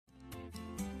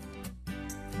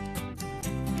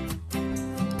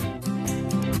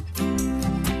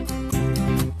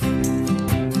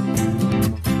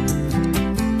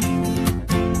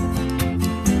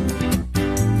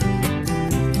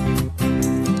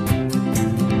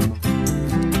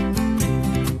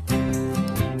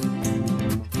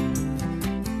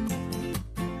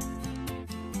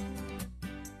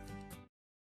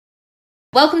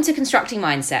Welcome to Constructing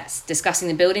Mindsets, discussing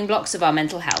the building blocks of our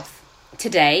mental health.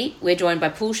 Today, we're joined by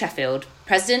Paul Sheffield,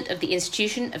 President of the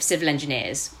Institution of Civil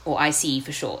Engineers, or ICE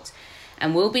for short,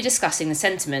 and we'll be discussing the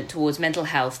sentiment towards mental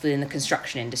health within the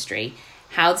construction industry,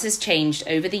 how this has changed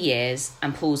over the years,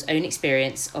 and Paul's own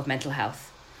experience of mental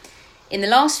health. In the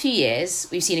last few years,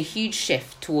 we've seen a huge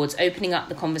shift towards opening up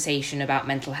the conversation about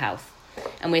mental health.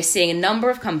 And we're seeing a number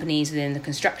of companies within the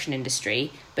construction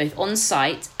industry, both on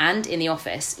site and in the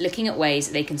office, looking at ways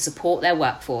that they can support their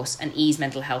workforce and ease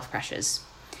mental health pressures.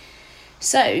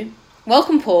 So,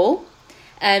 welcome, Paul.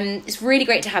 It's really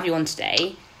great to have you on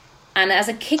today. And as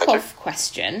a kick-off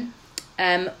question,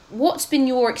 what's been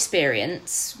your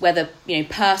experience, whether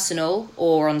personal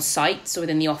or on site or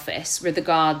within the office, with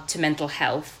regard to mental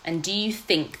health? And do you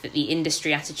think that the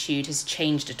industry attitude has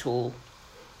changed at all?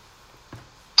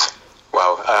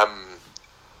 Well,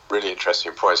 really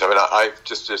interesting points. I mean, I've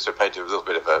just to paint a little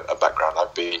bit of a background.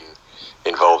 I've been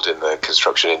involved in the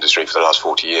construction industry for the last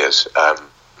 40 years. And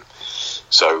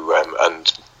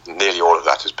nearly all of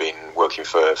that has been working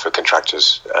for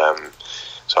contractors.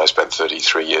 So I spent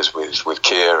 33 years with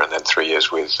Kier and then 3 years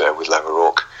with Laing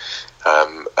O'Rourke.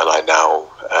 And I now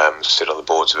sit on the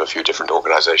boards of a few different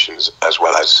organisations, as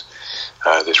well as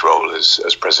this role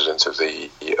as president of the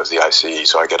ICE.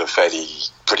 So I get a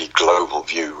pretty global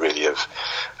view, really, of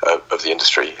the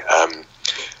industry. And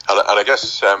I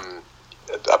guess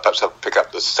perhaps I'll pick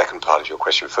up the second part of your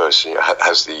question first.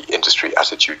 Has the industry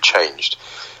attitude changed?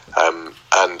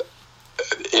 And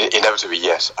inevitably,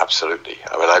 yes, absolutely.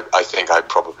 I mean, I think I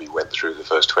probably went through the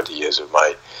first 20 years of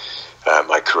my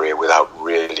career without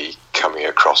really coming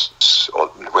across, or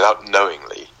without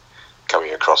knowingly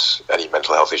coming across any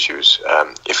mental health issues.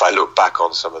 If I look back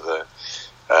on some of the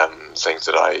things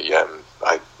that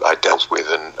I dealt with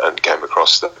and came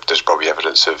across, there's probably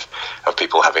evidence of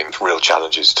people having real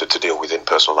challenges to deal with in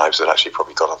personal lives that actually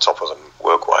probably got on top of them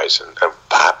work-wise, and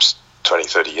perhaps 20,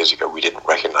 30 years ago we didn't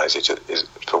recognise it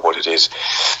for what it is.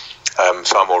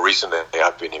 Far more recently,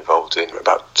 I've been involved in,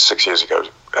 about 6 years ago,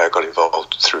 got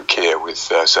involved through Kier with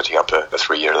setting up a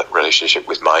 3-year relationship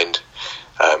with Mind.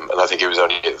 And I think it was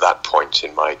only at that point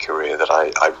in my career that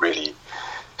I really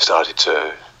started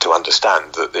to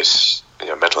understand that this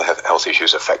mental health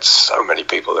issues affect so many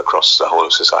people across the whole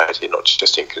of society, not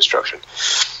just in construction.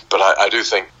 But I do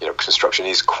think construction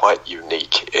is quite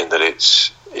unique in that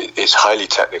it's highly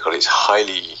technical, it's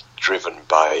highly driven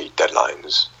by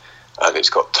deadlines, and it's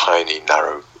got tiny,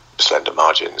 narrow, slender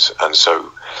margins. And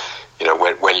so,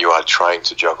 when you are trying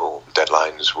to juggle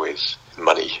deadlines with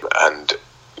money and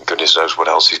goodness knows what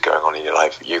else is going on in your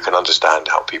life, you can understand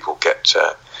how people get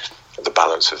the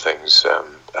balance of things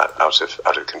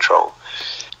out of control.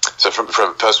 So from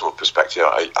a personal perspective,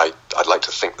 I'd like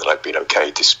to think that I've been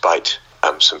okay despite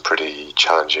some pretty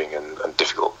challenging and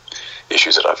difficult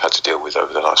issues that I've had to deal with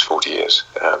over the last 40 years.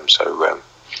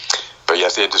 But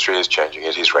yes, the industry is changing.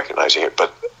 It is recognising it,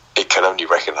 but it can only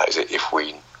recognise it if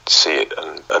we see it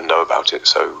and know about it.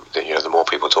 So the more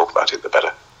people talk about it, the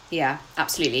better. Yeah,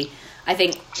 absolutely. I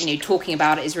think, talking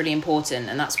about it is really important.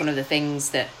 And that's one of the things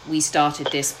that we started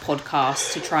this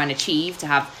podcast to try and achieve, to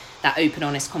have that open,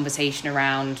 honest conversation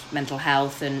around mental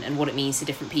health and what it means to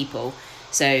different people.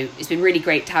 So it's been really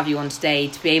great to have you on today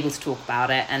to be able to talk about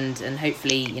it and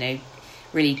hopefully,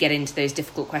 really get into those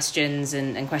difficult questions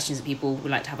and questions that people would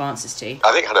like to have answers to.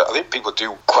 I think people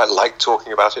do quite like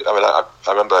talking about it. I mean, I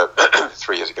remember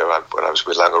 3 years ago when I was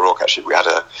with Laing O'Rourke, actually, we had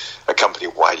a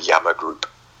company-wide Yammer group.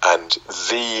 And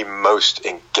the most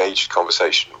engaged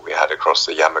conversation we had across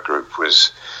the Yammer group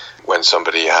was when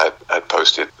somebody had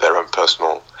posted their own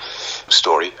personal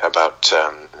story about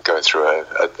going through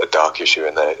a dark issue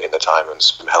in their time and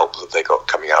some help that they got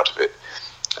coming out of it.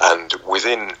 And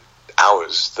within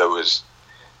hours, there was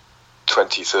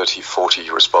 20, 30, 40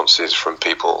 responses from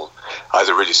people,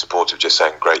 either really supportive, just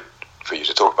saying, great for you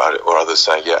to talk about it, or others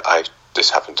saying, yeah, this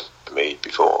happened to me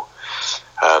before.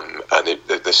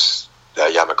 This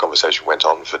Yammer conversation went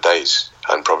on for days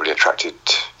and probably attracted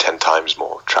 10 times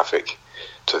more traffic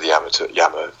to the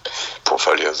Yammer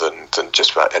portfolio than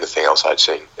just about anything else I'd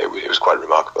seen. It was quite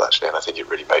remarkable, actually, and I think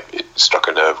it struck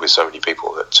a nerve with so many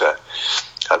people that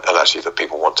and actually that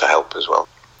people want to help as well.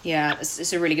 Yeah,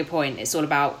 it's a really good point. It's all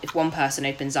about, if one person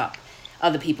opens up,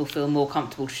 other people feel more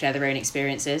comfortable to share their own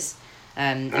experiences.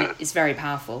 It's very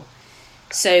powerful.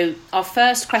 So our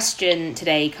first question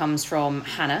today comes from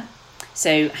Hannah.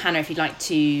 So, Hannah, if you'd like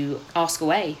to ask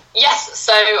away. Yes,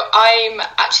 so I'm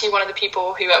actually one of the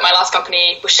people who at my last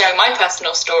company was sharing my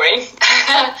personal story and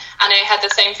I had the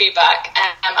same feedback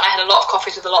and I had a lot of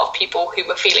coffees with a lot of people who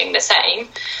were feeling the same.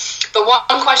 But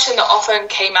one question that often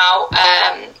came out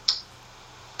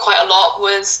quite a lot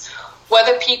was,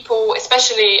 whether people,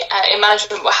 especially in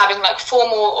management, were having like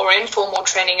formal or informal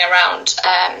training around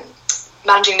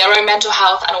managing their own mental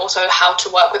health and also how to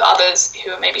work with others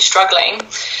who are maybe struggling.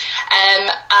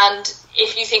 And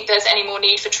if you think there's any more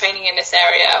need for training in this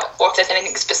area, or if there's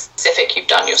anything specific you've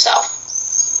done yourself.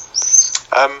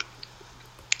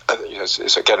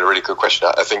 It's again a really good question.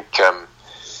 I think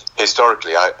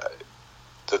historically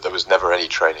that there was never any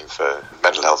training for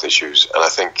mental health issues, and I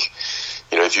think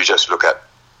if you just look at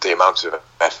the amount of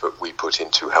effort we put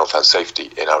into health and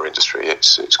safety in our industry,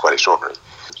 it's quite extraordinary.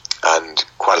 And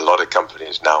quite a lot of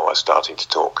companies now are starting to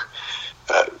talk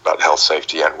about health,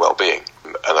 safety and well-being.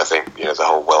 And I think, the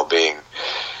whole well-being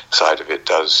side of it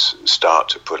does start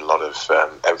to put a lot of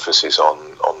emphasis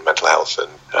on mental health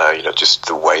and, just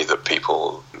the way that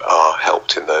people are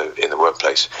helped in the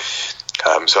workplace.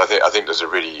 So I think there's a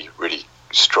really, really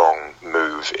strong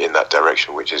move in that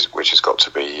direction, which has got to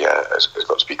be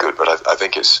good. But I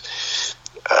think it's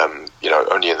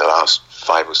only in the last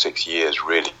 5 or 6 years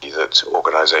really that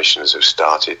organisations have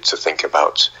started to think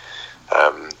about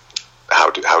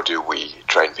how do we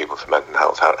train people for mental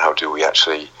health? How do we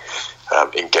actually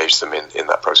engage them in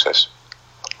that process?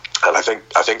 And I think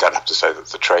I'd have to say that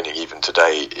the training even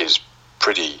today is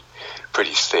pretty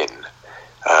thin.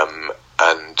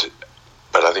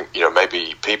 But I think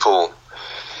maybe people,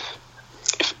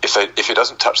 if it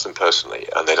doesn't touch them personally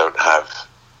and they don't have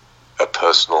a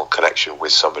personal connection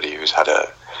with somebody who's had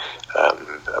a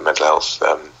mental health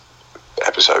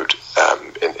episode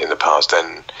in the past,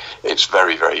 then it's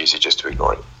very, very easy just to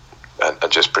ignore it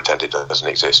and just pretend it doesn't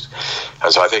exist.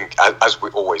 And so I think, as we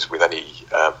always with any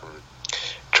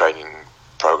training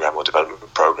program or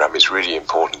development program, it's really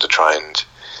important to try and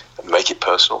make it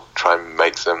personal, try and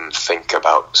make them think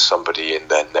about somebody in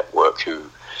their network who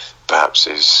perhaps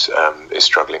is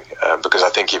struggling. Because I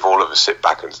think if all of us sit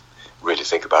back and really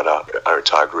think about our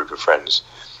entire group of friends,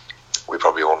 we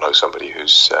probably all know somebody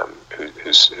who's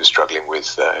struggling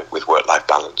with work-life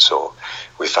balance or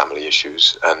with family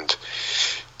issues. And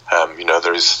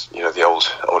there is the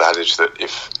old adage that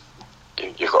if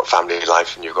you've got family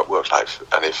life and you've got work life,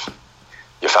 and if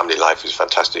your family life is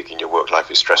fantastic and your work life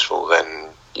is stressful, then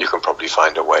you can probably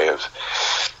find a way of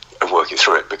working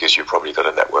through it, because you've probably got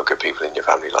a network of people in your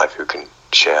family life who can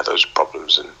share those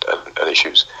problems and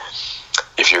issues.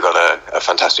 If you've got a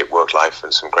fantastic work life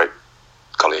and some great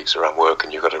colleagues around work,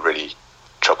 and you've got a really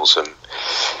troublesome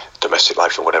domestic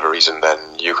life for whatever reason,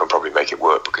 then you can probably make it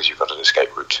work because you've got an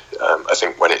escape route. I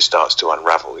think when it starts to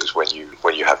unravel is when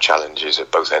you have challenges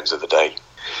at both ends of the day,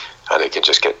 and it can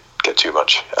just get too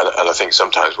much. And I think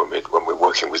sometimes when we're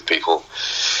working with people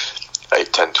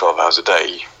 8, 10, 12 hours a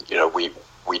day,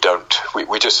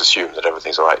 we just assume that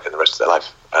everything's all right in the rest of their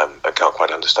life, and can't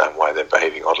quite understand why they're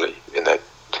behaving oddly in their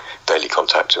daily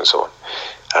contact and so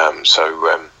on.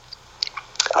 So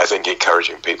I think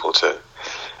encouraging people to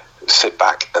sit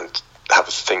back and have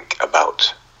a think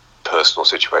about personal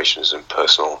situations and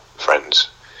personal friends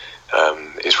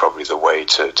is probably the way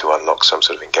to unlock some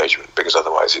sort of engagement, because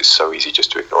otherwise it's so easy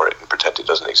just to ignore it and pretend it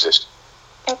doesn't exist.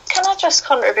 Can I just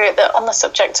contribute that on the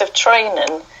subject of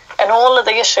training and all of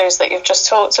the issues that you've just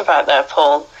talked about there,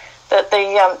 Paul, that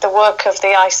the work of the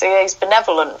ICA's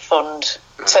Benevolent Fund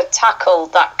to tackle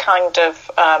that kind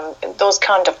of those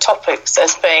kind of topics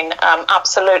has been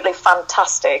absolutely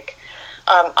fantastic.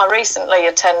 I recently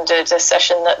attended a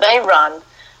session that they ran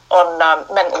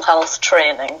on mental health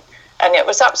training, and it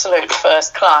was absolutely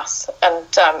first class.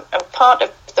 And part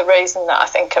of the reason that I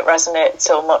think it resonated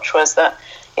so much was that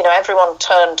everyone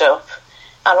turned up,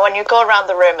 and when you go around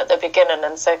the room at the beginning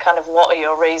and say kind of what are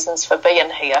your reasons for being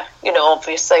here,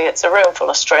 obviously it's a room full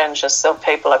of strangers, so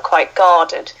people are quite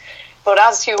guarded. But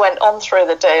as you went on through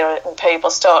the day and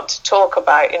people start to talk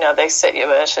about these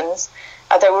situations,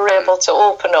 they were able to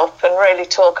open up and really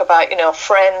talk about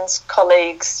friends,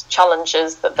 colleagues,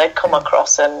 challenges that they'd come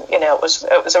across, and it was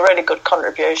a really good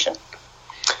contribution.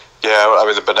 Yeah, I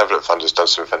mean, the Benevolent Fund has done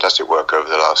some fantastic work over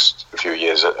the last few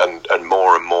years, and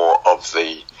more of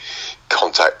the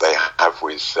contact they have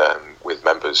with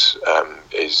members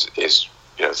is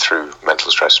through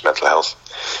mental stress, mental health.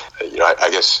 I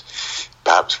guess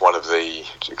perhaps one of the,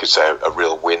 you could say, a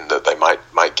real win that they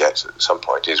might get at some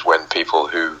point is when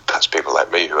people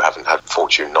like me who haven't had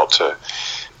fortune not to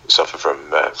suffer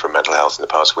from mental health in the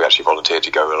past, we actually volunteered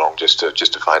to go along just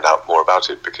to find out more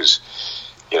about it, because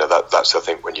that's the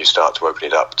thing, when you start to open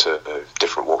it up to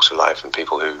different walks of life and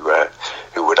people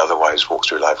who would otherwise walk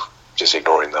through life just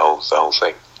ignoring the whole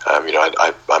thing.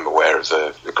 I'm aware of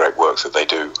the great work that they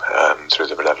do through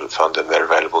the Benevolent Fund, and they're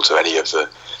available to any of the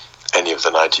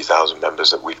 90,000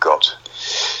 members that we've got,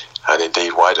 and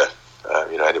indeed wider.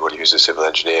 Anybody who's a civil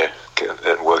engineer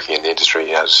and working in the industry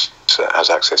has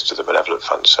access to the benevolent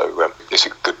fund. So it's a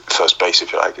good first base,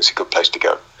 if you like. It's a good place to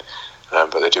go.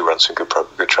 But they do run some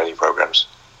good training programs.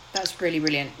 That's really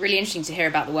brilliant. Really interesting to hear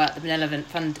about the work the Benevolent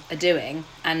Fund are doing.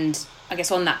 And I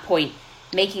guess on that point,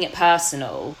 making it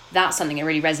personal, that's something that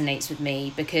really resonates with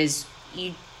me, because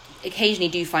you occasionally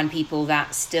do find people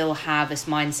that still have this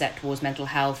mindset towards mental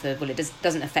health of, well, it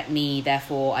doesn't affect me,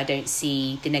 therefore I don't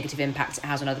see the negative impact it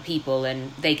has on other people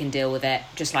and they can deal with it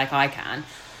just like I can.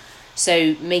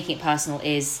 So making it personal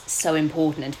is so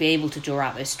important, and to be able to draw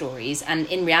out those stories. And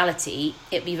in reality,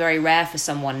 it'd be very rare for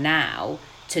someone now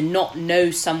to not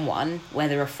know someone,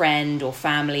 whether a friend or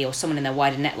family or someone in their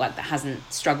wider network, that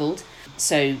hasn't struggled.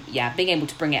 So yeah, being able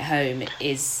to bring it home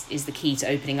is the key to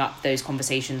opening up those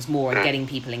conversations more and getting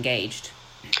people engaged.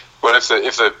 Well, if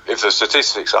the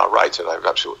statistics are right, and I'm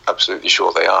absolutely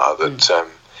sure they are,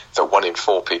 that 1 in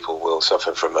 4 people will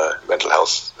suffer from a mental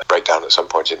health breakdown at some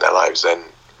point in their lives, then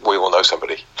we all know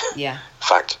somebody. Yeah.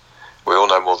 Fact, we all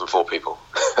know more than 4 people.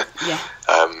 Yeah.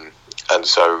 And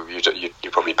so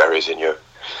you probably bury it in your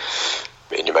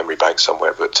memory bank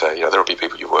somewhere, but there will be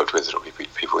people you've worked with, there will be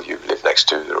people you live next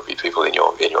to, there will be people in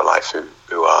your life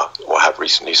who are or have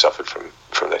recently suffered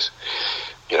from this.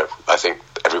 I think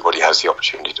everybody has the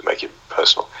opportunity to make it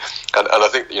personal, and I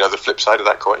think the flip side of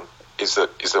that coin is that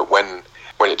when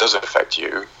it does affect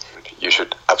you, you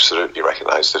should absolutely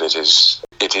recognise that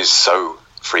it is so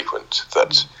frequent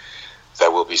that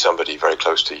there will be somebody very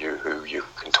close to you who you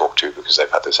can talk to because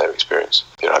they've had the same experience.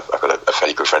 I've got a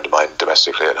fairly good friend of mine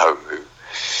domestically at home who,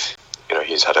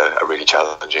 he's had a really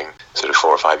challenging sort of 4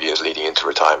 or 5 years leading into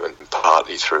retirement,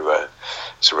 partly through a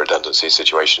redundancy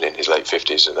situation in his late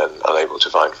 50s and then unable to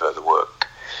find further work.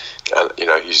 And,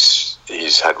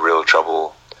 he's had real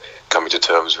trouble coming to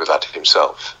terms with that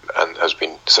himself, and has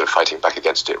been sort of fighting back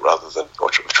against it or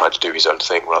tried to do his own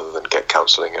thing rather than get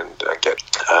counselling and get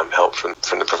help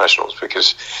from the professionals,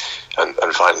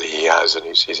 and finally he has, and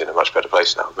he's in a much better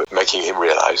place now. But making him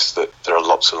realise that there are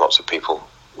lots and lots of people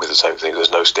with the same thing.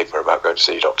 There's no stigma about going to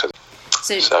see a doctor.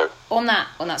 So on that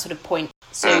sort of point,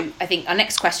 I think our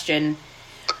next question,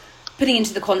 putting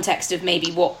into the context of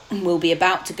maybe what we'll be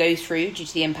about to go through due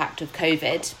to the impact of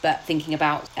COVID, but thinking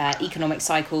about economic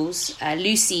cycles,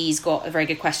 Lucy's got a very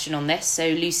good question on this. So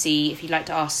Lucy, if you'd like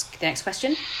to ask the next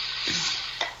question.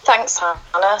 Thanks,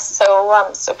 Hannah.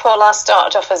 So Paul, I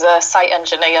started off as a site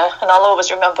engineer, and I'll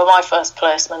always remember my first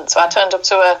placement. So I turned up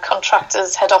to a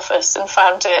contractor's head office and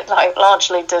found it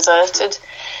largely deserted.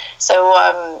 So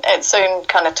it soon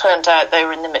kind of turned out they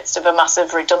were in the midst of a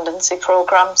massive redundancy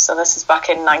programme. So this is back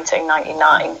in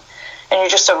 1999. And you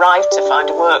just arrived to find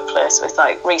a workplace with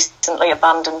recently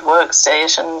abandoned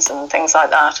workstations and things like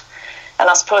that. And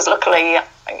I suppose luckily,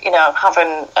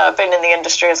 having been in the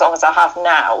industry as long as I have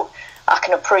now, I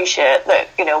can appreciate that,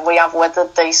 we have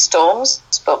weathered these storms,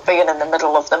 but being in the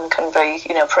middle of them can be,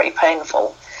 pretty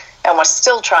painful. And we're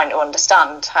still trying to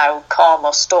understand how calm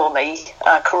or stormy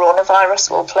coronavirus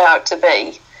will play out to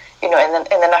be, in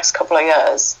the next couple of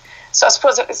years. So I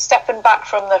suppose stepping back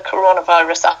from the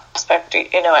coronavirus aspect,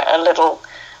 a little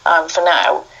for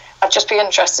now, I'd just be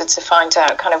interested to find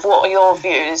out kind of what are your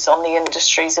views on the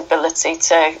industry's ability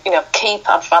to, keep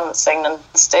advancing and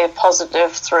stay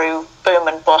positive through boom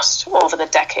and bust over the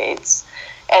decades,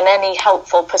 and any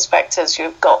helpful perspectives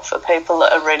you've got for people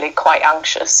that are really quite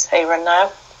anxious here and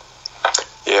now.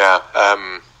 Yeah,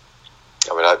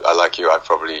 I like you. I've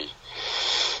probably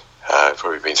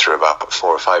been through about 4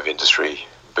 or 5 industry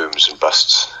booms and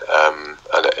busts, and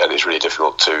it's really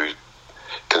difficult to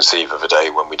conceive of a day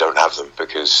when we don't have them,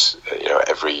 because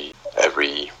every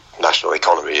national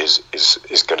economy is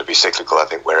going to be cyclical, I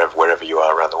think, wherever you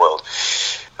are around the world.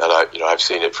 And I've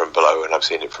seen it from below and I've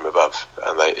seen it from above,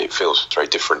 and it feels very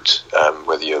different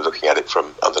whether you're looking at it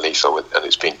from underneath and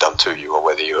it's being done to you, or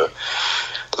whether you're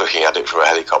looking at it from a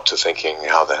helicopter thinking,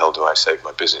 how the hell do I save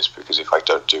my business? Because if I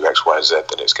don't do X, Y, and Z,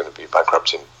 then it's going to be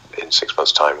bankrupt in 6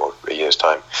 months' time or a year's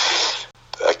time.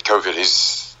 COVID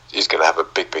is going to have a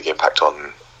big impact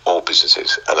on all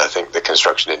businesses, and I think the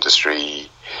construction industry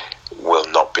will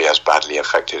not be as badly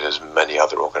affected as many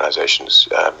other organisations.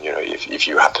 If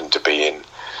you happen to be in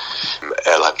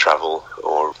airline travel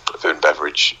or food and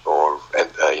beverage or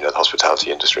the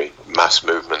hospitality industry, mass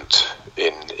movement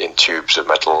in tubes of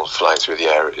metal flying through the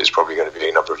air is probably going to be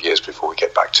a number of years before we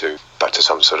get back to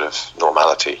some sort of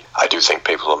normality. I do think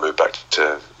people will move back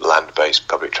to land-based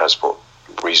public transport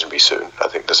reasonably soon. I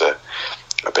think there's a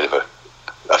bit of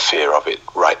a fear of it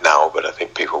right now, but I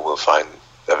think people will find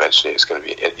eventually it's going to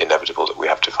be inevitable that we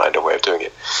have to find a way of doing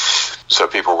it. So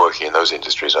people working in those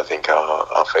industries, I think,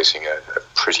 are facing a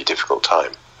pretty difficult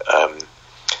time.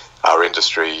 our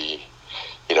industry,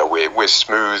 we're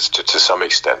smoothed to some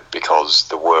extent because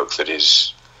the work that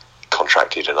is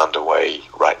contracted and underway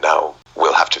right now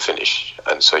will have to finish.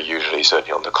 And so usually,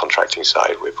 certainly on the contracting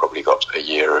side, we've probably got a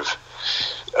year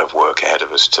of work ahead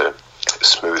of us to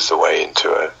smooth the way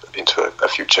into a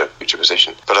future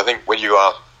position. But I think when you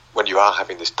are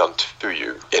having this done to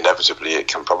you, inevitably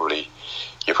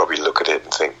you probably look at it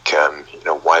and think,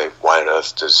 why on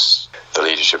earth does the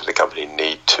leadership of the company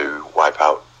need to wipe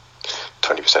out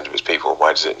 20% of its people?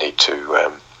 Why does it need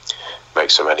to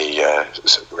make so many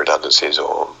redundancies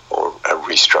or a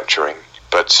restructuring?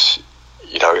 But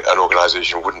an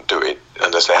organisation wouldn't do it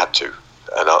unless they had to.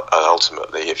 And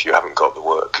ultimately, if you haven't got the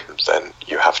work, then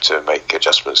you have to make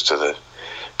adjustments to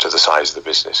the size of the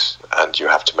business, and you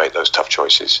have to make those tough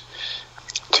choices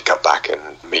to cut back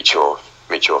and meet your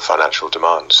financial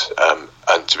demands.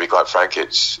 And to be quite frank,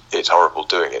 it's horrible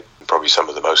doing it. Probably some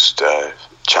of the most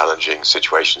challenging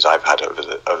situations I've had over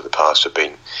the past have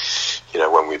been,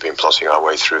 when we've been plotting our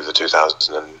way through the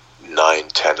 2009,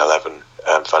 10, 11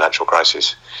 financial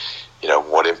crisis.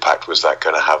 What impact was that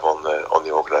going to have on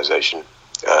the organisation?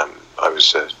 I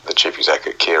was the chief exec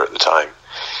at Kier at the time.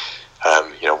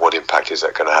 What impact is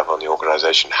that going to have on the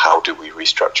organisation? How do we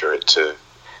restructure it to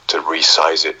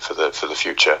resize it for the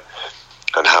future?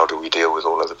 And how do we deal with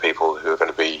all of the people who are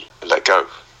going to be let go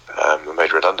and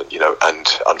made redundant? And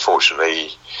unfortunately,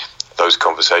 those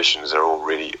conversations are all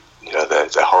really,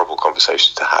 they're horrible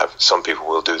conversations to have. Some people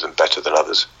will do them better than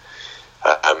others,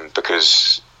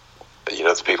 because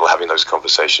the people having those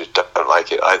conversations don't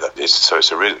like it either.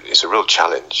 It's a real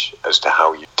challenge as to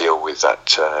how you deal with that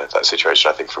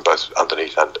situation. I think from both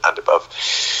underneath and above.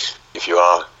 If you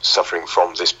are suffering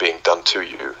from this being done to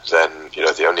you, then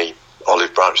the only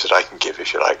olive branch that I can give,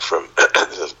 if you like, from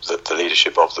the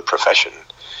leadership of the profession,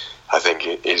 I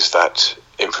think, is that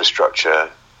infrastructure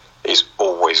is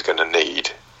always going to need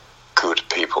good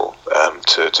people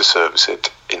to service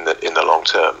it in the long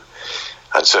term.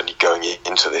 And certainly going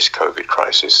into this COVID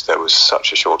crisis, there was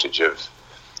such a shortage of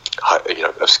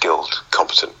skilled,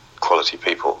 competent, quality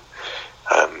people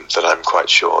that I'm quite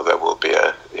sure there will be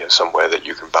somewhere that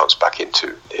you can bounce back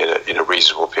into in a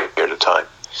reasonable period of time.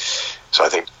 So I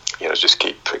think just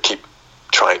keep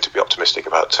trying to be optimistic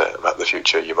about the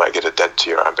future. You might get a dent to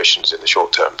your ambitions in the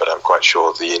short term, but I'm quite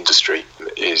sure the industry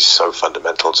is so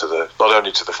fundamental to not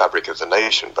only to the fabric of the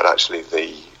nation, but actually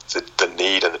the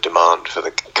need and the demand for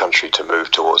the country to move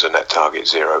towards a net target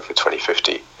zero for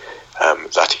 2050.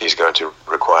 That is going to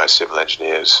require civil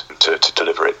engineers to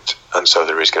deliver it, and so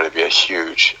there is going to be a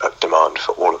huge demand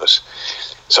for all of us.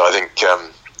 So I think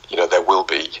there will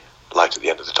be light at the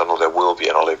end of the tunnel. There will be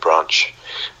an olive branch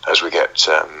as we get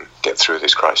through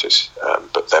this crisis,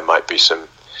 but there might be some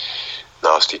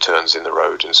nasty turns in the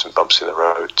road and some bumps in the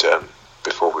road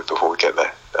before we get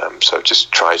there. So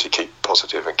just try to keep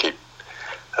positive and keep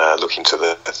looking to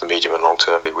the medium and long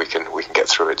term. We can get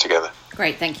through it together.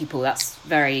 Great, thank you, Paul. That's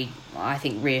very, I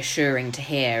think, reassuring to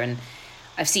hear. And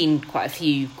I've seen quite a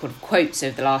few quotes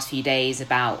over the last few days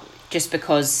about just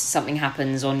because something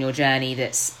happens on your journey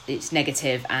it's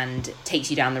negative and takes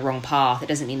you down the wrong path, it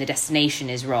doesn't mean the destination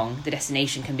is wrong. The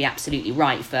destination can be absolutely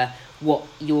right for what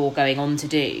you're going on to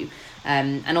do.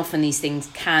 And often these things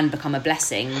can become a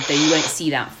blessing, though you won't see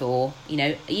that for,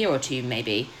 a year or two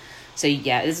maybe. So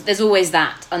yeah, there's always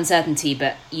that uncertainty,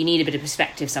 but you need a bit of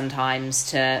perspective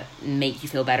sometimes to make you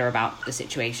feel better about the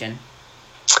situation.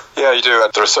 Yeah, you do.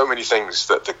 There are so many things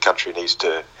that the country needs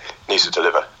to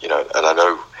deliver, and I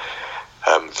know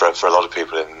for a lot of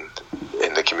people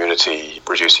in the community,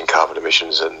 reducing carbon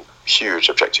emissions is a huge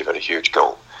objective and a huge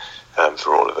goal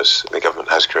for all of us. The government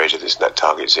has created this net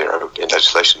target zero in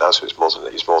legislation now, so it's more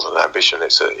than an ambition.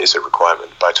 It's a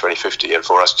requirement by 2050, and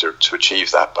for us to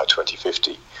achieve that by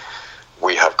 2050,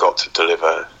 we have got to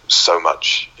deliver so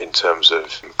much in terms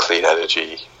of clean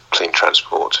energy, clean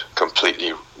transport,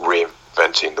 completely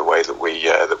reinventing the way that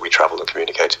we travel and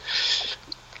communicate,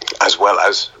 as well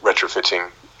as retrofitting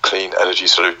clean energy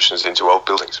solutions into old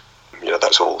buildings.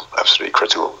 That's all absolutely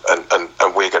critical,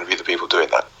 and we're going to be the people doing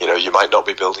that. You might not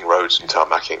be building roads and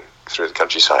tarmacking through the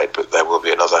countryside, but there will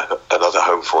be another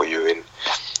home for you in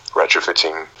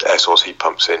retrofitting air source heat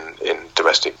pumps in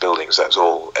domestic buildings. That's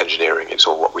all engineering. It's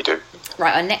all what we do.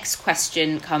 Right, our next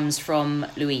question comes from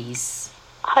Louise.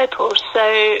 Hi, Paul.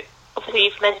 So obviously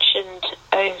you've mentioned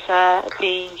over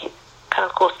the kind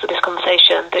of course of this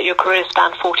conversation that your career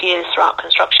spanned 40 years throughout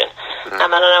construction. And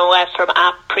I'm aware from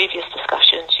our previous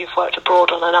discussions you've worked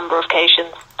abroad on a number of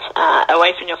occasions,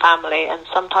 away from your family, and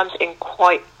sometimes in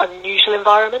quite unusual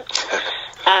environments.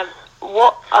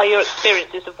 What are your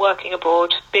experiences of working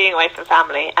abroad, being away from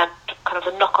family, and kind of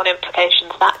the knock-on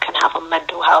implications that can have on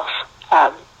mental health,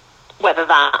 whether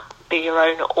that be your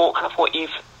own or kind of what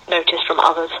you've noticed from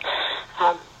others.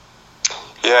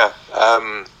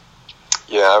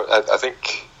 I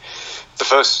think the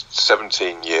first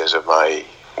 17 years of my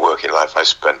working life I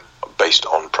spent based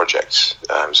on projects.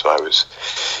 So I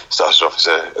started off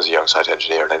as a young site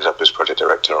engineer and ended up as project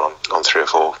director on 3 or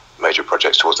 4 major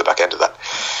projects towards the back end of that.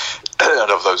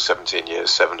 And of those 17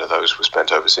 years, 7 of those were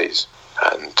spent overseas.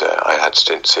 And I had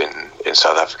stints in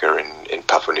South Africa, in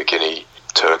Papua New Guinea,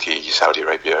 Turkey, Saudi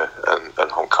Arabia,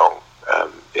 and Hong Kong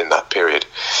in that period.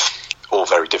 All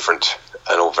very different,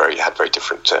 and all had very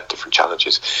different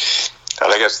challenges.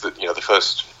 And I guess that the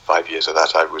first 5 years of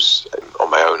that I was on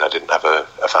my own. I didn't have a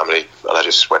family, and I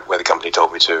just went where the company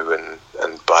told me to,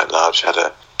 and by and large had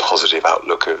a positive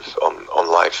outlook on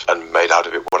life and made out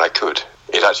of it what I could.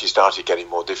 It actually started getting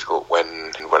more difficult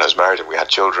when I was married and we had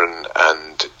children,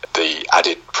 and the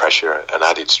added pressure and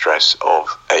added stress of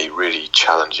a really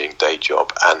challenging day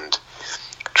job and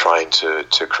trying to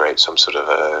create some sort of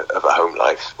a home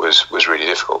life was really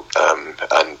difficult.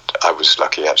 And I was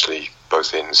lucky, actually,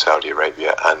 both in Saudi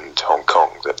Arabia and Hong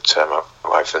Kong, that my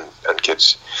wife and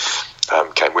kids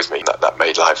came with me. That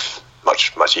made life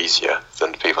much easier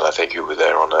than the people, I think, who were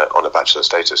there on a bachelor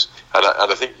status. And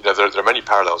I think there are many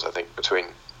parallels, I think, between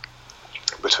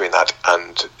that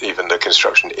and even the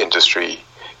construction industry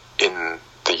in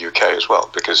the UK as well,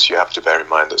 because you have to bear in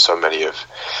mind that so many of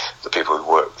the people who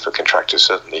work for contractors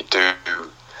certainly do,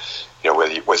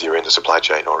 whether you're in the supply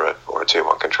chain or a tier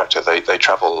 1 contractor, they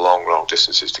travel long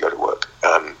distances to go to work.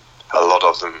 A lot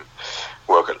of them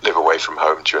live away from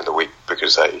home during the week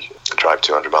because they drive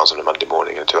 200 miles on a Monday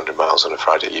morning and 200 miles on a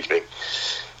Friday evening,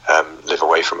 live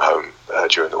away from home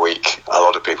during the week. A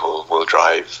lot of people will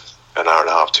drive an hour and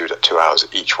a half, 2 hours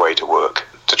each way to work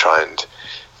to try and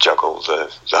juggle the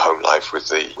home life with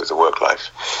the work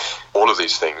life. All of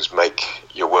these things make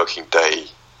your working day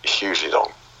hugely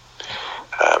long.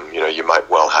 You might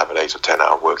well have an 8 or 10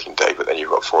 hour working day, but then you've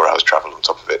got 4 hours travel on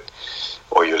top of it,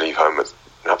 or you leave home at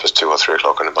past 2 or 3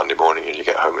 o'clock on a Monday morning and you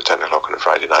get home at 10 o'clock on a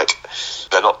Friday night.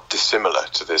 They're not dissimilar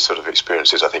to the sort of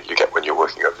experiences I think you get when you're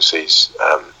working overseas.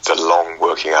 The long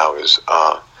working hours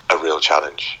are a real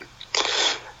challenge,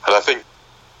 and I think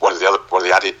one of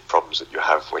the added problems that you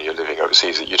have when you're living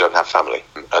overseas is that you don't have family.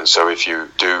 And so if you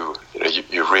do,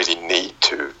 you really need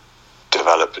to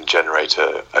develop and generate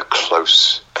a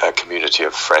close community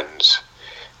of friends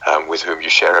with whom you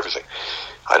share everything.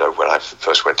 I know when I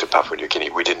first went to Papua New Guinea,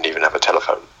 we didn't even have a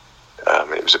telephone.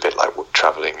 It was a bit like what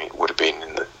travelling would have been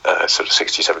in the, sort of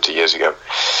 60, 70 years ago.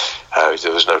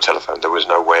 There was no telephone. There was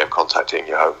no way of contacting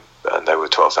your home, and they were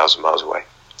 12,000 miles away.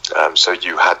 So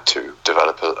you had to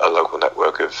develop a local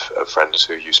network of friends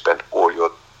who you spent all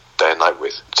your day and night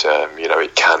with.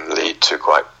 It can lead to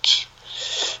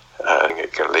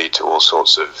it can lead to all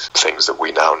sorts of things that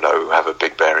we now know have a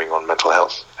big bearing on mental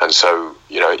health. And so,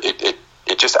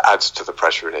 it just adds to the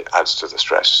pressure and it adds to the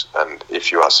stress. And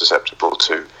if you are susceptible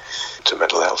to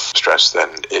mental health stress, then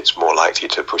it's more likely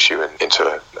to push you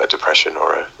into a depression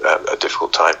or a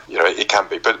difficult time. It can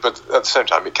be, but at the same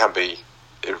time, it can be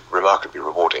remarkably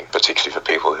rewarding, particularly for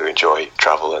people who enjoy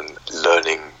travel and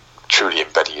learning, truly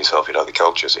embedding yourself in other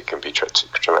cultures. It can be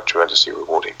tremendously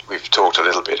rewarding. We've talked a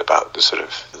little bit about the sort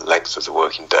of length of the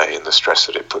working day and the stress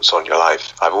that it puts on your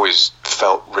life. I've always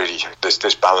felt really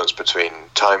this balance between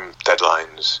time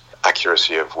deadlines,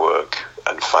 accuracy of work,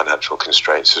 and financial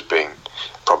constraints as being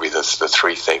probably the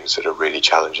 3 things that are really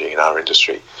challenging in our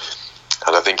industry.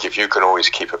 And I think if you can always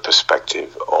keep a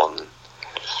perspective on,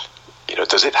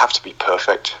 does it have to be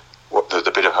perfect? What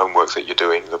the bit of homework that you're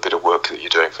doing, the bit of work that you're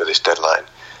doing for this deadline,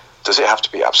 does it have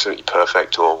to be absolutely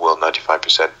perfect, or will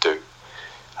 95% do?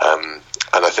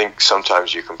 And I think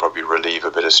sometimes you can probably relieve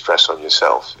a bit of stress on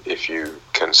yourself if you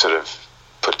can sort of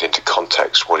put into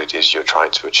context what it is you're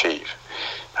trying to achieve.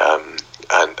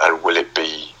 And will it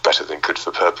be better than good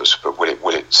for purpose, but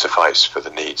will it suffice for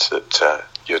the needs that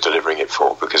you're delivering it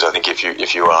for? Because I think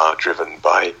if you are driven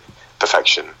by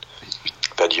perfection,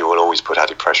 then you will always put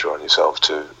added pressure on yourself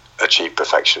to achieve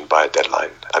perfection by a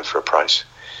deadline and for a price.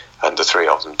 And the 3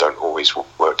 of them don't always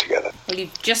work together. Well,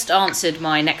 you've just answered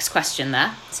my next question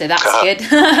there, so that's good.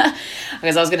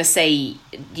 Because I was going to say,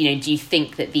 do you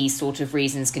think that these sort of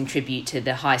reasons contribute to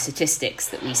the high statistics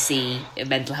that we see in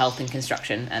mental health in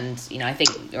construction? And, I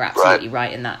think you're absolutely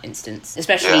right in that instance,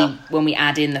 especially when we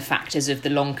add in the factors of the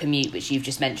long commute, which you've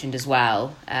just mentioned as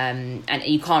well. And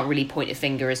you can't really point a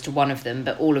finger as to one of them,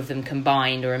 but all of them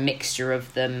combined, or a mixture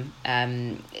of them,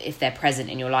 if they're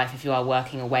present in your life, if you are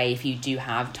working away, if you do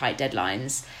have tight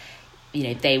deadlines,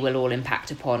 they will all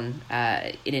impact upon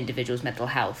an individual's mental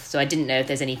health. So I didn't know if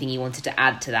there's anything you wanted to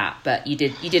add to that, but you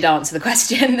did answer the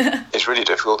question. It's really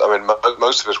difficult. I mean,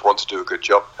 most of us want to do a good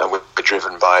job, and we're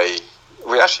driven by.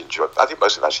 I think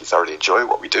most of us actually thoroughly enjoy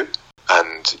what we do,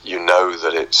 and you know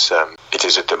that it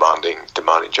is a demanding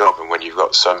job. And when you've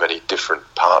got so many different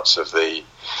parts of the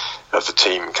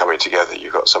team coming together,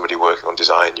 you've got somebody working on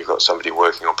design, you've got somebody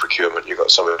working on procurement, you've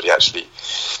got somebody actually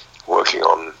working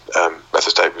on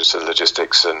method statements and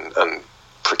logistics and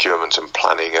procurement and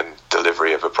planning and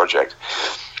delivery of a project.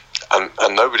 And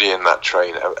nobody in that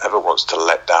train ever wants to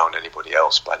let down anybody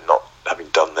else by not having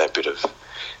done their bit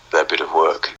of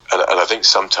work. And I think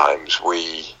sometimes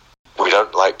we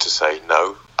don't like to say,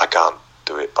 no, I can't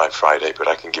do it by Friday, but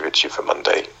I can give it to you for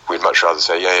Monday. We'd much rather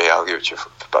say, yeah, I'll give it to you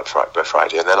by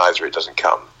Friday, and then either it doesn't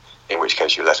come, in which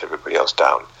case you let everybody else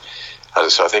down.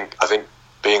 And so I think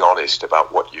being honest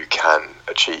about what you can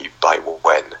achieve by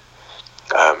when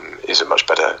is a much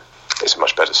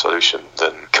better solution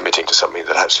than committing to something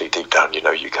that actually deep down you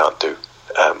know you can't do,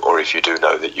 or if you do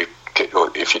know that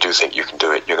or if you do think you can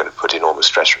do it, you're going to put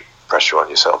enormous pressure on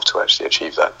yourself to actually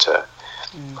achieve that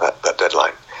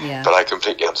deadline. Yeah. But I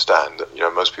completely understand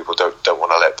that most people don't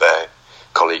want to let their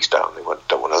colleagues down. They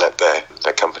don't want to let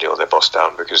their company or their boss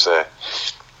down because they're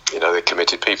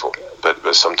committed people.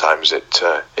 But sometimes it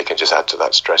can just add to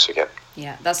that stress again.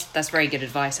 Yeah, that's very good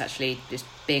advice, actually. Just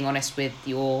being honest with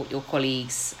your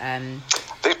colleagues. I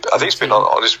think it's being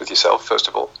honest with yourself first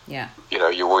of all. Yeah.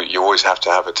 You always have to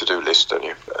have a to-do list, don't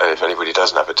you? And if anybody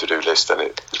doesn't have a to-do list, then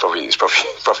it's probably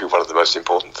one of the most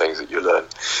important things that you learn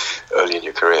early in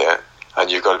your career. And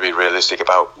you've got to be realistic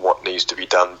about what needs to be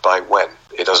done by when.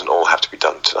 It doesn't all have to be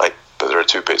done tonight, but there are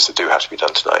 2 bits that do have to be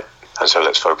done tonight. And so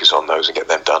let's focus on those and get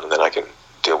them done, and then I can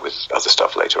deal with other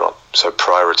stuff later on. So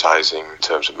prioritising in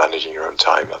terms of managing your own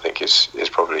time, I think, is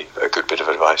probably a good bit of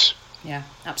advice. Yeah,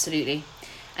 absolutely.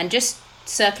 And just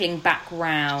circling back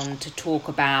round to talk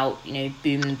about,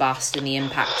 boom and bust and the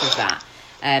impact of that.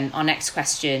 Our next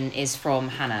question is from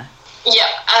Hannah. Yeah,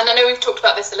 and I know we've talked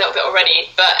about this a little bit already,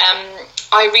 but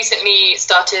I recently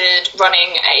started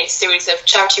running a series of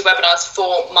charity webinars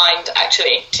for Mind,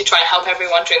 actually, to try and help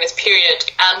everyone during this period.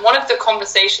 And one of the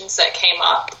conversations that came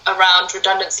up around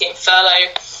redundancy and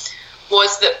furlough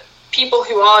was that people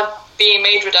who are being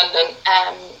made redundant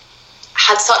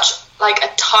had such a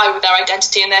tie with their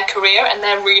identity and their career, and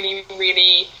they're really,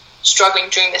 really struggling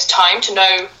during this time to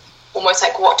know almost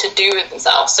what to do with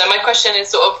themselves. So my question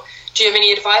is do you have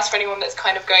any advice for anyone that's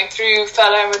kind of going through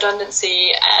furlough and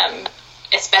redundancy,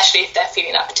 especially if they're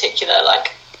feeling that particular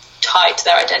tie to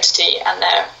their identity and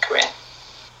their career?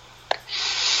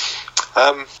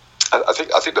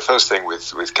 I think the first thing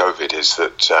with COVID is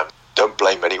that don't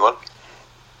blame anyone.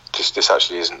 This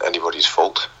actually isn't anybody's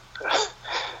fault.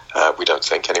 We don't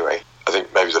think anyway. I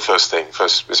think maybe the first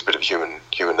it's a bit of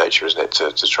human nature, isn't it,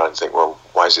 to try and think, well,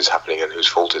 why is this happening and whose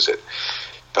fault is it?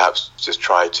 Perhaps just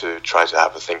try to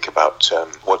have a think about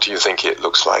what do you think it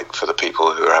looks like for the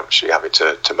people who are actually having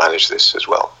to manage this as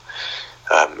well,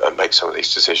 and make some of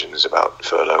these decisions about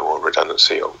furlough or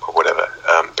redundancy or whatever,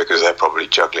 because they're probably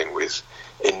juggling with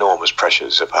enormous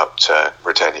pressures about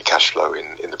retaining cash flow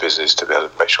in the business to be able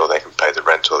to make sure they can pay the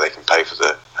rent or they can pay for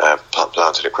the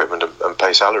plant and equipment and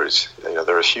pay salaries.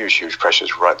 There are huge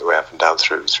pressures right the way up and down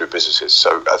through businesses.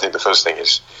 So I think the first thing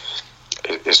is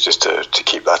just to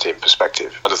keep that in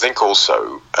perspective. And I think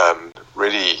also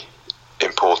really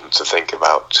important to think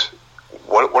about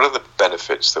what are the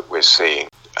benefits that we're seeing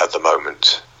at the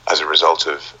moment as a result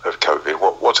of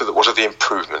COVID. What are the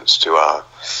improvements to our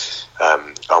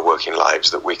working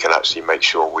lives that we can actually make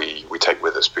sure we take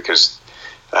with us? Because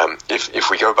if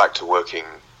we go back to working,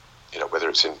 whether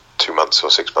it's in 2 months or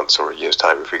 6 months or a year's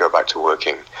time, if we go back to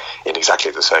working in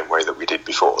exactly the same way that we did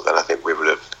before, then I think we would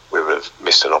have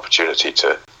missed an opportunity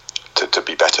to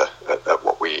be better at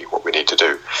what we need to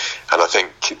do. And I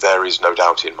think there is no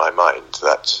doubt in my mind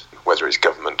that whether it's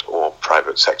government or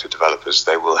private sector developers,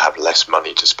 they will have less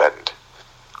money to spend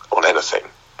on anything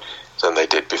than they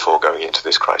did before going into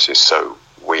this crisis. So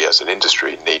we as an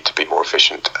industry need to be more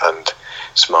efficient and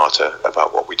smarter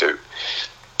about what we do.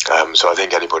 So I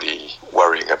think anybody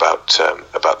worrying about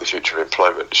the future of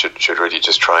employment should really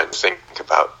just try and think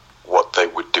about what they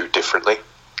would do differently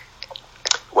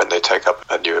when they take up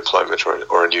a new employment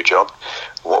or a new job.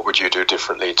 What would you do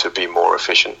differently to be more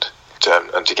efficient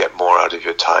and to get more out of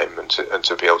your time and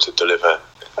to be able to deliver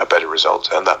a better result?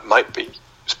 And that might be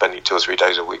spending 2 or 3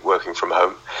 days a week working from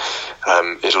home.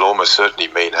 It'll almost certainly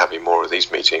mean having more of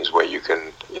these meetings where you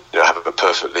can have a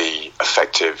perfectly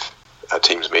effective a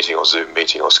Teams meeting or Zoom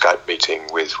meeting or Skype meeting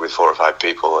with 4 or 5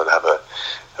 people and have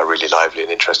a really lively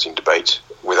and interesting debate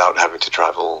without having to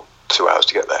travel 2 hours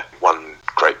to get there. One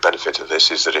great benefit of this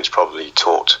is that it's probably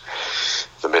taught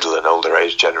the middle and older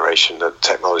age generation that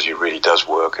technology really does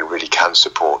work and really can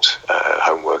support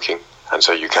home working, and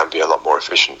so you can be a lot more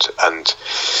efficient. And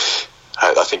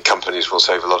I think companies will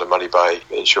save a lot of money by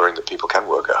ensuring that people can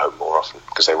work at home more often,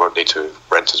 because they won't need to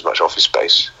rent as much office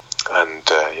space, and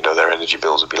their energy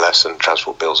bills will be less and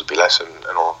transport bills will be less and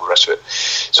all the rest of it.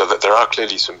 So that there are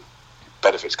clearly some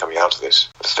benefits coming out of this.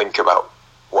 Think about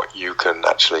what you can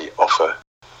actually offer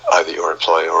either your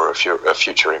employer or a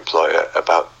future employer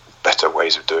about better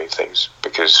ways of doing things,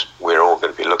 because we're all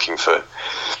going to be looking for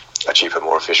a cheaper,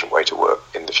 more efficient way to work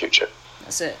in the future.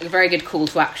 That's a very good call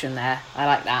to action there. I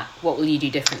like that. What will you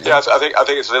do differently? Yeah, I think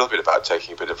it's a little bit about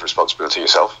taking a bit of responsibility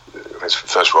yourself. It's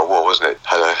First World War, wasn't it?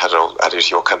 How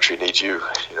does your country need you?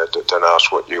 Don't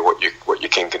ask what your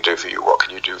king can do for you. What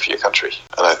can you do for your country?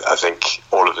 And I think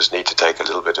all of us need to take a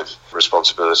little bit of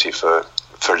responsibility for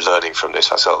learning from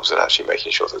this ourselves and actually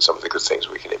making sure that some of the good things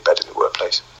we can embed in the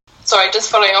workplace. Sorry, just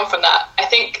following on from that, I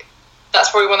think that's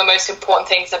probably one of the most important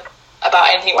things about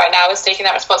anything right now is taking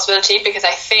that responsibility, because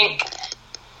I think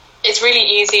it's really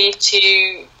easy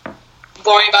to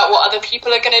worry about what other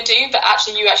people are going to do, but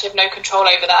actually you have no control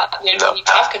over that. The only thing you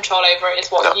have control over is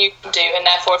what you can do, and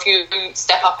therefore if you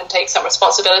step up and take some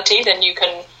responsibility, then you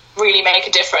can really make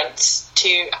a difference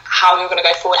to how you're going to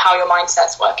go forward, how your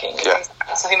mindset's working. Yeah.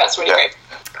 So I think that's really great.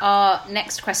 Our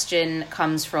next question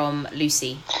comes from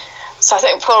Lucy. So I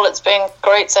think, Paul, it's been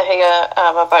great to hear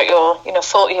about your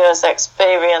 40 years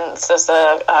experience as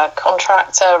a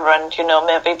contractor, and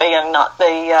maybe being at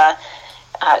the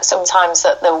sometimes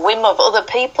at the whim of other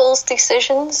people's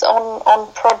decisions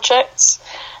on projects.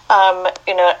 And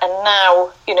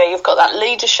now you've got that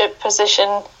leadership position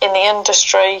in the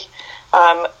industry.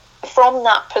 From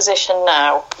that position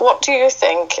now, what do you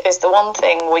think is the one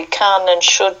thing we can and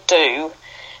should do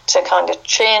to kind of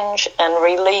change and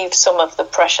relieve some of the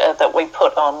pressure that we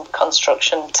put on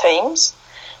construction teams?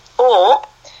 Or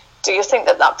do you think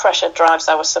that pressure drives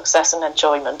our success and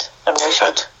enjoyment, and we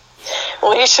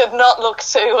should not look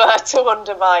to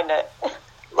undermine it?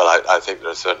 Well, I think there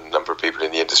are a certain number of people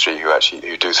in the industry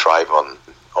who do thrive on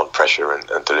pressure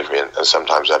and delivery, and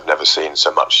sometimes I've never seen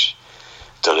so much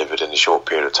delivered in a short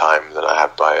period of time than I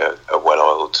have by a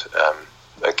well-oiled,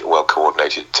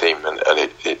 well-coordinated team, and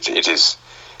it is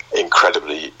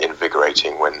incredibly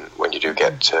invigorating when you do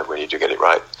get it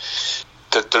right.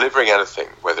 Delivering anything,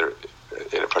 whether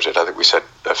in a project, I think we said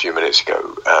a few minutes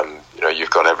ago, you've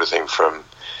got everything from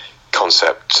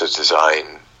concept to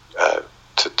design,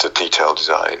 to detail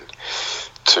design,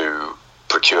 to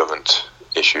procurement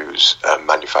issues,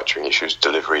 manufacturing issues,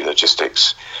 delivery,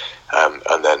 logistics,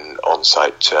 and then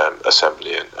on-site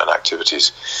assembly and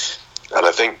activities. And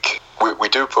I think we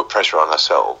do put pressure on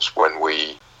ourselves when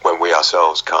we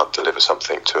ourselves can't deliver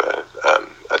something to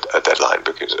a deadline,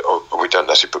 because we don't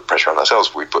necessarily put pressure on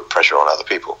ourselves, we put pressure on other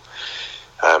people.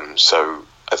 So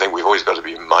I think we've always got to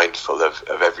be mindful of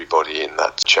everybody in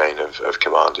that chain of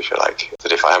command, if you like,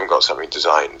 that if I haven't got something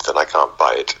designed, then I can't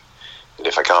buy it. And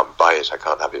if I can't buy it, I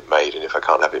can't have it made. And if I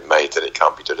can't have it made, then it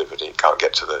can't be delivered and it can't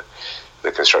get to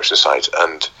the construction site.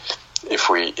 And if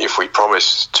we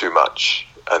promise too much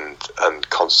and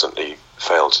constantly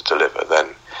fail to deliver, then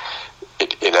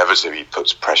it inevitably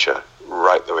puts pressure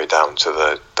right the way down to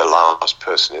the last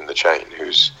person in the chain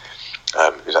who's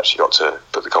actually got to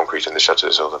put the concrete in the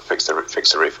shutters or fix the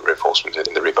reinforcement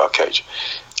in the rebar cage.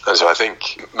 And so I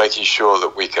think making sure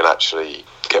that we can actually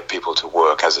get people to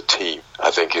work as a team, I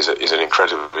think is an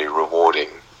incredibly rewarding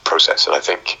process. And I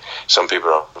think some people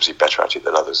are obviously better at it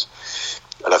than others.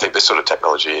 And I think this sort of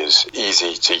technology is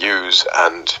easy to use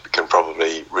and can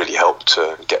probably really help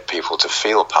to get people to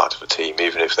feel part of a team,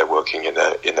 even if they're working in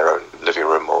their own living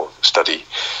room or study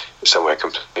somewhere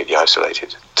completely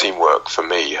isolated. Teamwork for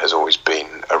me has always been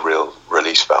a real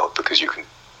release valve, because you can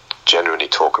genuinely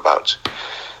talk about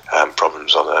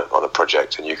problems on a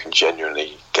project, and you can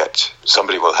genuinely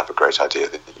somebody will have a great idea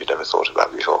that you never thought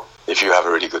about before. If you have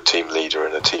a really good team leader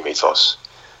and a team ethos,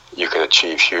 you can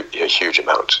achieve a huge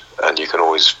amount, and you can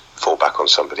always fall back on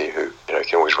somebody who, you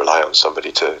can always rely on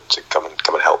somebody to come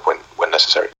and help when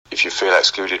necessary. If you feel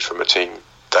excluded from a team,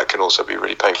 that can also be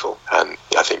really painful. And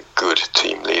I think good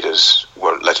team leaders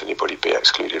won't let anybody be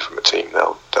excluded from a team.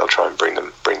 They'll try and bring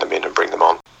them in and bring them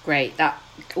on. Great. That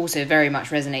also very much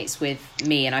resonates with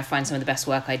me, and I find some of the best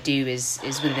work I do is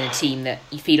within a team that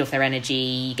you feed off their energy,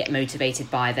 you get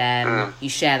motivated by them, you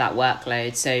share that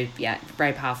workload. So yeah,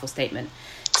 very powerful statement.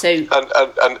 So,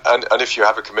 and if you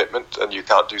have a commitment and you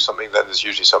can't do something, then there's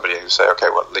usually somebody who say, okay,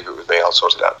 well, leave it with me, I'll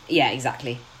sort it out. Yeah,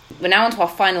 exactly. We're now on to our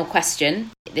final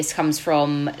question. This comes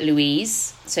from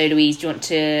Louise. So, Louise, do you want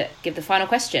to give the final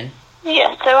question?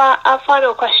 Yeah, so our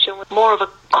final question was more of a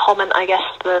comment, I guess,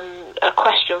 than a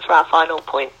question for our final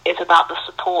point. Is about the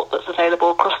support that's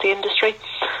available across the industry.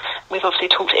 We've obviously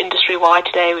talked industry-wide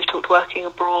today. We've talked working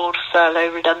abroad,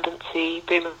 furlough, redundancy,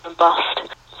 boom and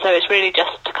bust. So it's really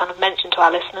just to kind of mention to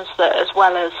our listeners that as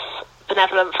well as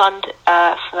Benevolent Fund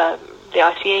for the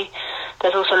ICE,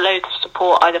 there's also loads of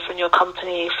support either from your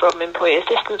company, from employee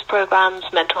assistance programs,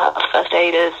 mental health first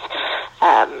aiders.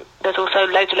 There's also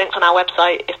loads of links on our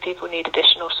website if people need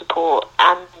additional support,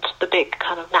 and the big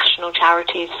kind of national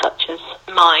charities such as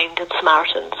Mind and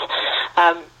Samaritans.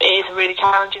 It is a really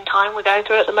challenging time we're going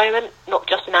through at the moment, not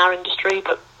just in our industry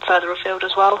but further afield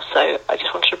as well. So I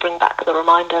just wanted to bring back the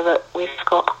reminder that we've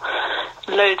got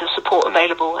loads of support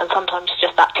available, and sometimes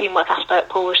just that teamwork aspect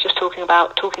Paul was just talking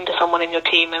about, talking to someone in your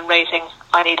team and raising,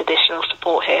 I need additional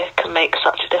support here, can make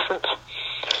such a difference.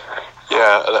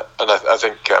 Yeah, and I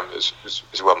think it's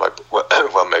a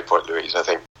well-made point, Louise. I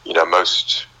think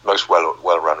most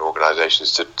well-run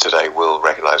organisations today will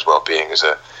recognise well-being as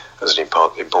an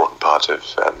important part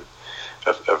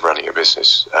of running a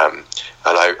business. And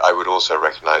I would also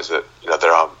recognise that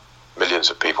there are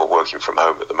millions of people working from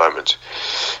home at the moment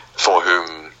for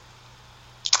whom,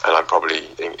 and I'm probably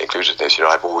included in this,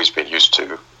 I've always been used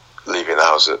to leaving the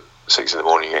house at 6 a.m.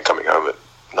 and coming home at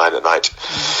 9 at night,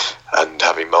 and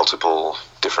having multiple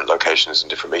different locations and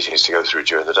different meetings to go through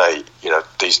during the day.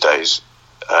 These days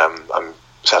I'm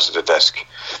sat at a desk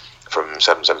from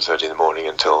 7:30 in the morning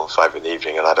until 5 in the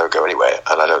evening, and I don't go anywhere,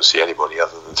 and I don't see anybody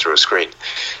other than through a screen.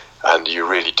 And you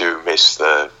really do miss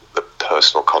the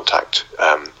personal contact.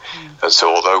 And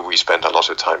so although we spend a lot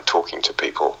of time talking to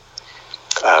people,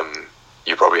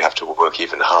 you probably have to work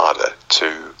even harder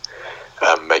to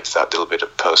make that little bit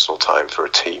of personal time for a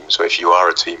team. So if you are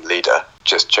a team leader,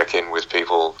 just check in with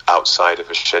people outside of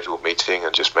a scheduled meeting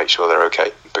and just make sure they're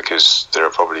okay, because there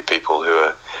are probably people who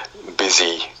are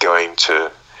busy going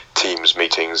to Teams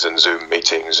meetings and Zoom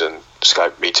meetings and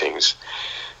Skype meetings,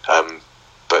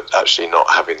 but actually not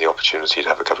having the opportunity to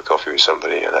have a cup of coffee with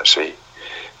somebody and actually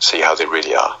see how they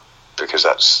really are, because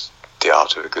that's the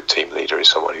art of a good team leader, is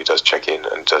someone who does check in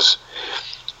and does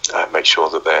make sure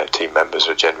that their team members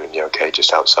are genuinely okay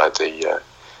just outside the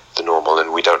normal.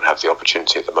 And we don't have the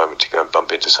opportunity at the moment to go and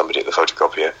bump into somebody at the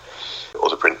photocopier or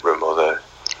the print room or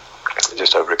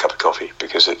just over a cup of coffee,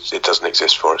 because it doesn't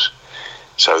exist for us.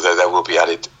 So there will be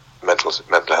added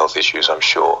mental health issues, I'm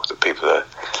sure, that people are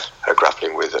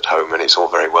grappling with at home, and it's all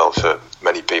very well for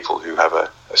many people who have a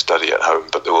study at home,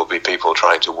 but there will be people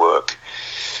trying to work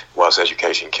whilst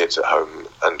educating kids at home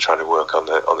and trying to work on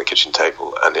the kitchen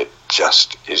table, and it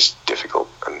just is difficult.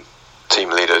 And team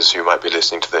leaders who might be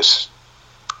listening to this,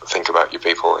 think about your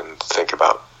people and think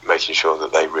about making sure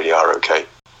that they really are okay.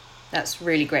 That's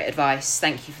really great advice.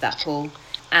 Thank you for that, Paul.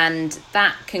 And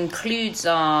that concludes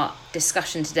our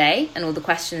discussion today and all the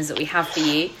questions that we have for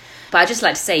you. But I'd just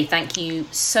like to say thank you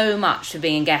so much for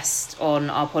being a guest on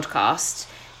our podcast.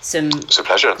 It's a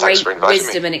pleasure. Great Thanks for inviting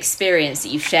wisdom me. and experience that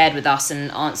you've shared with us and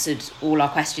answered all our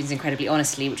questions incredibly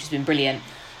honestly, which has been brilliant.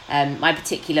 My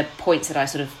particular points that I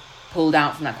sort of pulled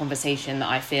out from that conversation that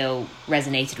I feel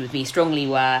resonated with me strongly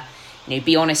were,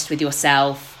 be honest with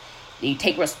yourself, you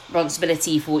take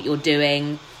responsibility for what you're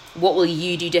doing. What will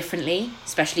you do differently,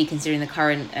 especially considering the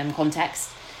current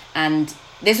context? And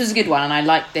this was a good one, and I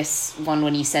like this one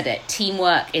when you said it.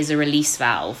 Teamwork is a release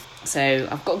valve. So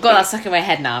I've got that stuck in my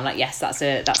head now. I'm like, yes, that's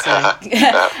a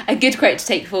a good quote to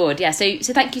take forward. Yeah. So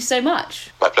thank you so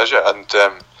much. My pleasure, and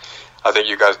I think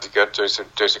you guys are doing some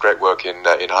great work in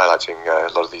highlighting a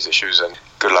lot of these issues. And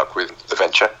good luck with the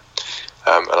venture.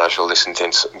 And I shall listen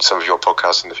to some of your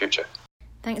podcasts in the future.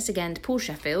 Thanks again to Paul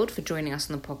Sheffield for joining us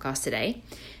on the podcast today.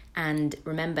 And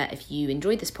remember, if you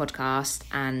enjoyed this podcast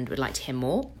and would like to hear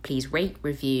more, please rate,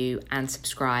 review and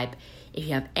subscribe. If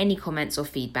you have any comments or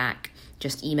feedback,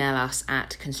 just email us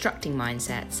at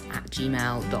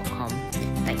constructingmindsets@gmail.com.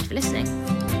 Thanks for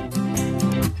listening.